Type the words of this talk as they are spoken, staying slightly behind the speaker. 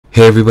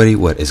Hey everybody,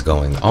 what is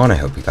going on? I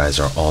hope you guys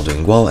are all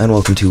doing well, and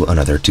welcome to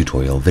another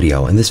tutorial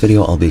video. In this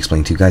video, I'll be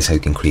explaining to you guys how you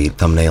can create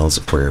thumbnails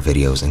for your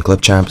videos in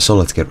Clipchamp, so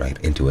let's get right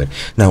into it.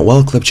 Now,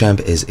 while Clipchamp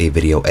is a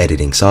video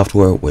editing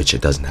software, which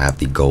it doesn't have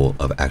the goal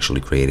of actually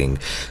creating,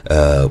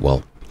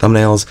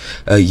 thumbnails,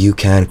 you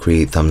can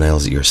create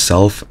thumbnails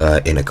yourself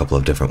in a couple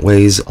of different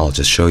ways. I'll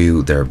just show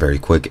you. They're very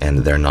quick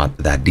and they're not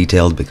that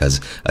detailed because,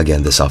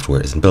 again, the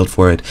software isn't built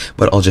for it,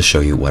 but I'll just show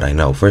you what I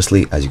know.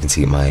 Firstly, as you can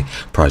see, my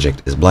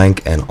project is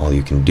blank, and all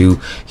you can do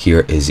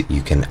here is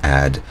you can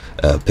add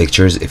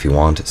pictures if you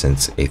want.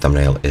 Since a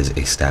thumbnail is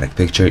a static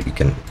picture, you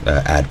can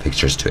add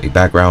pictures to a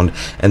background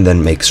and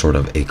then make sort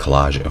of a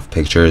collage of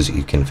pictures.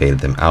 You can fade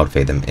them out,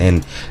 fade them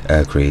in,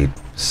 create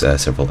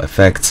several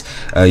effects.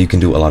 You can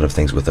do a lot of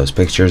things with those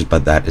pictures,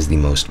 but that is the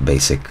most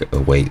basic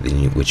way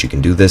in which you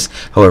can do this.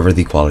 However,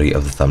 the quality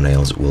of the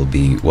thumbnails will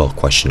be, well,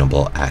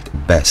 questionable at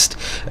best,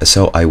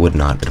 so I would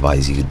not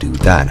advise you to do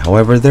that.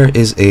 However, there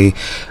is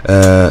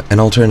an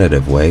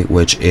alternative way,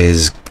 which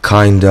is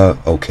kinda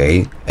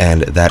okay,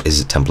 and that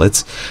is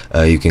templates.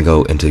 You can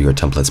go into your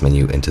templates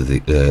menu into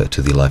the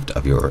to the left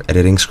of your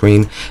editing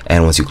screen,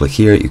 and once you click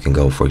here, you can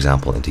go, for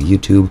example, into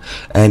YouTube,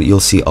 and you'll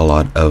see a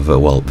lot of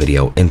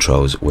video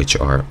intros, which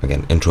are,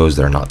 again, intros.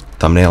 They're not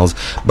thumbnails,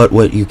 but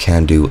what you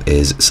can do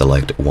is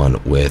select one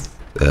with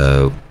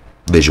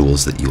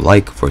visuals that you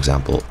like. For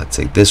example, let's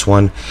say this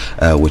one,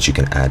 which you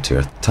can add to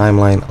your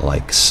timeline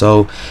like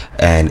so,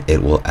 and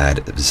it will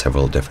add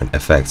several different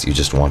effects. You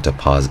just want to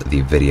pause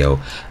the video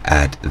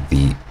at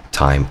the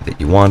time that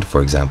you want.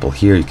 For example,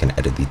 here you can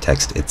edit the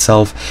text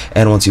itself,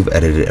 and once you've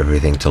edited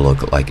everything to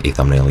look like a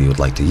thumbnail you would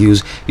like to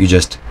use, you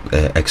just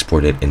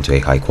export it into a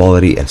high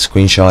quality and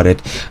screenshot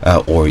it,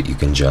 or you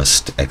can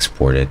just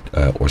export it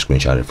or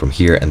screenshot it from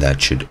here, and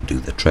that should do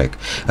the trick.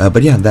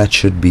 But yeah, that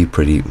should be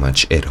pretty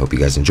much it. Hope you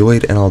guys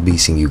enjoyed, and I'll be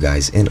seeing you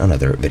guys in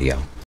another video.